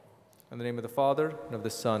In the name of the Father, and of the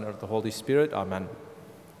Son, and of the Holy Spirit. Amen.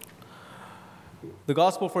 The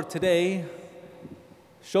Gospel for today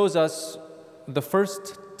shows us the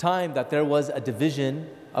first time that there was a division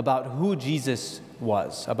about who Jesus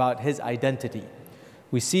was, about his identity.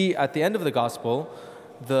 We see at the end of the Gospel,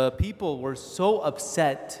 the people were so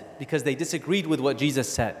upset because they disagreed with what Jesus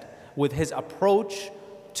said, with his approach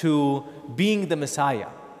to being the Messiah.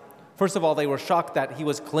 First of all, they were shocked that he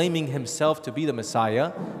was claiming himself to be the Messiah,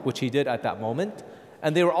 which he did at that moment.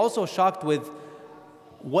 And they were also shocked with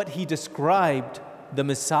what he described the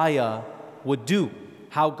Messiah would do,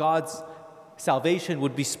 how God's salvation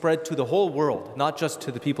would be spread to the whole world, not just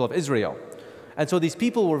to the people of Israel. And so these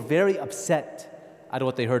people were very upset at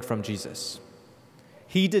what they heard from Jesus.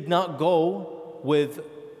 He did not go with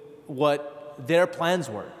what their plans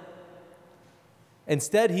were.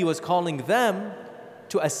 Instead, he was calling them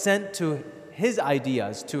to assent to his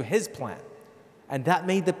ideas, to his plan. And that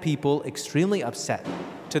made the people extremely upset,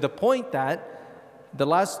 to the point that the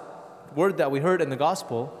last word that we heard in the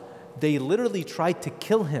gospel, they literally tried to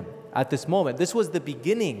kill him at this moment. This was the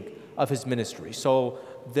beginning of his ministry. So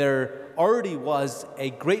there already was a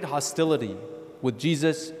great hostility with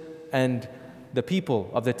Jesus and the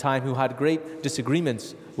people of the time who had great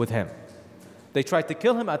disagreements with him. They tried to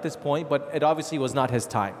kill him at this point, but it obviously was not his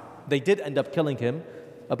time. They did end up killing him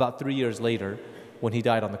about 3 years later when he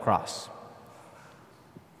died on the cross.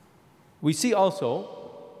 We see also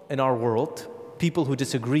in our world people who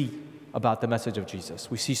disagree about the message of Jesus.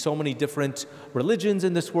 We see so many different religions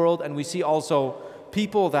in this world, and we see also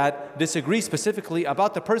people that disagree specifically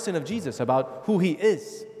about the person of Jesus, about who he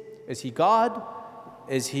is. Is he God?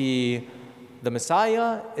 Is he the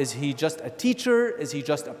Messiah? Is he just a teacher? Is he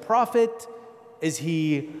just a prophet? Is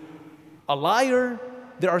he a liar?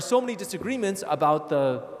 There are so many disagreements about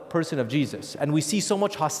the person of Jesus, and we see so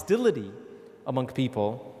much hostility among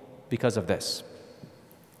people because of this.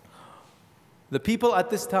 The people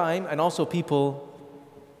at this time, and also people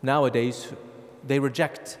nowadays, they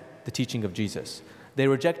reject the teaching of Jesus. They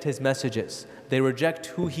reject his messages. They reject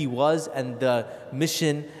who he was and the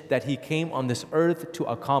mission that he came on this earth to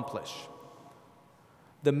accomplish.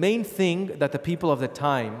 The main thing that the people of the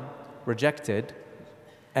time rejected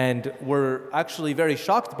and were actually very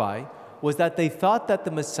shocked by was that they thought that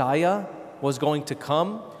the Messiah was going to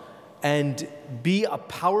come and be a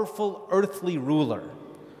powerful earthly ruler,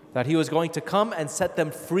 that he was going to come and set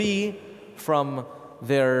them free from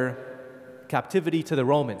their captivity to the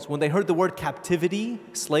Romans. When they heard the word captivity,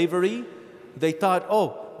 slavery, they thought,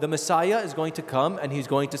 oh, the Messiah is going to come and he's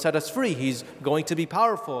going to set us free. He's going to be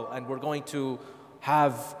powerful and we're going to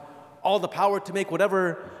have all the power to make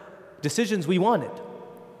whatever decisions we wanted.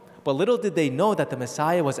 But little did they know that the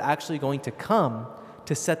Messiah was actually going to come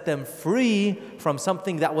to set them free from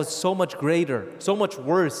something that was so much greater, so much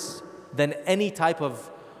worse than any type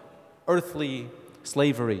of earthly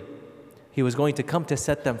slavery. He was going to come to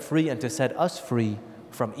set them free and to set us free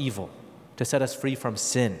from evil, to set us free from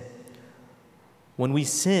sin. When we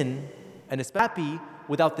sin, and it's happy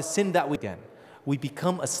without the sin that we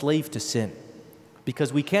become a slave to sin,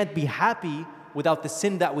 because we can't be happy without the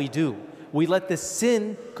sin that we do. We let the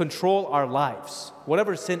sin control our lives,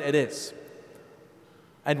 whatever sin it is.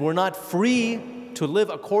 And we're not free to live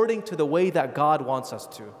according to the way that God wants us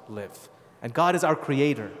to live. And God is our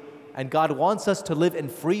creator. And God wants us to live in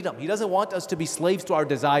freedom. He doesn't want us to be slaves to our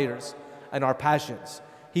desires and our passions.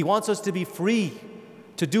 He wants us to be free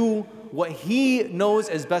to do what he knows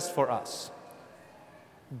is best for us.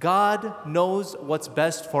 God knows what's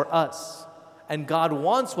best for us. And God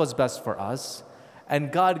wants what's best for us. And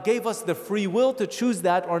God gave us the free will to choose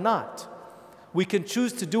that or not. We can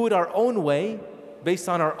choose to do it our own way, based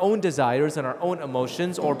on our own desires and our own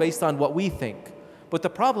emotions, or based on what we think. But the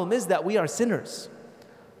problem is that we are sinners.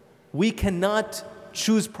 We cannot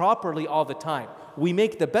choose properly all the time. We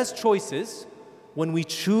make the best choices when we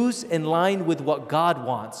choose in line with what God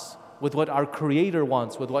wants, with what our Creator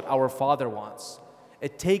wants, with what our Father wants.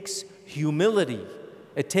 It takes humility.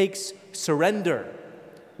 It takes surrender,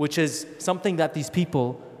 which is something that these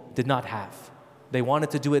people did not have. They wanted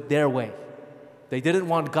to do it their way. They didn't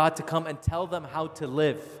want God to come and tell them how to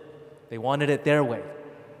live. They wanted it their way.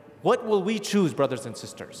 What will we choose, brothers and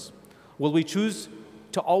sisters? Will we choose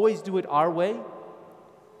to always do it our way,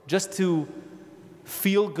 just to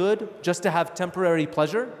feel good, just to have temporary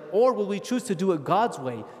pleasure? Or will we choose to do it God's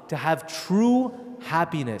way, to have true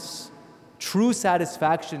happiness, true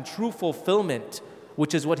satisfaction, true fulfillment,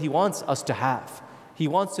 which is what he wants us to have? He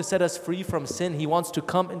wants to set us free from sin. He wants to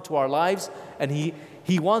come into our lives, and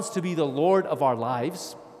he wants to be the Lord of our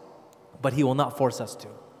lives, but he will not force us to.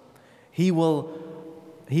 He will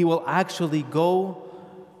actually go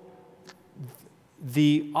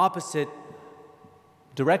the opposite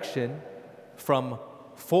direction from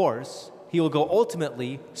force, He will go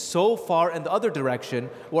ultimately so far in the other direction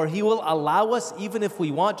where He will allow us, even if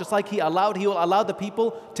we want, just like He will allow the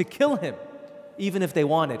people to kill Him, even if they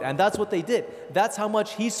wanted. And that's what they did. That's how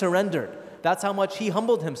much He surrendered. That's how much He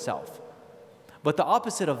humbled Himself. But the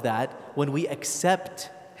opposite of that, when we accept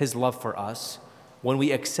His love for us, when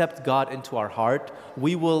we accept God into our heart,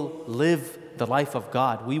 we will live the life of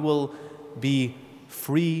God. We will be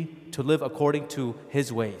free to live according to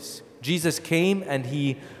His ways. Jesus came and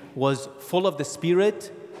He was full of the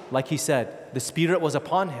Spirit. Like He said, the Spirit was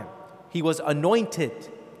upon Him. He was anointed.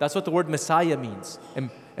 That's what the word Messiah means.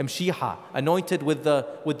 Mshiha, anointed with the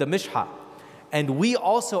Mishha. And we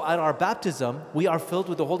also, at our baptism, we are filled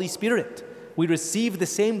with the Holy Spirit. We receive the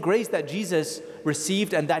same grace that Jesus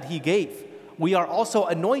received and that He gave. We are also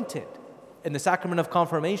anointed in the sacrament of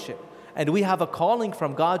confirmation. And we have a calling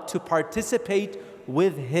from God to participate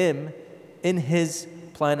with Him in His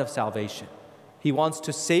plan of salvation. He wants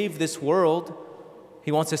to save this world.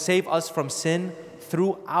 He wants to save us from sin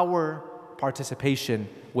through our participation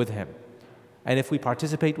with Him. And if we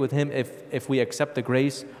participate with Him, if we accept the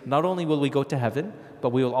grace, not only will we go to heaven, but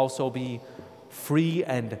we will also be free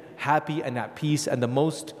and happy and at peace and the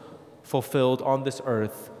most fulfilled on this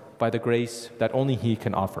earth by the grace that only He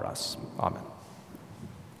can offer us. Amen.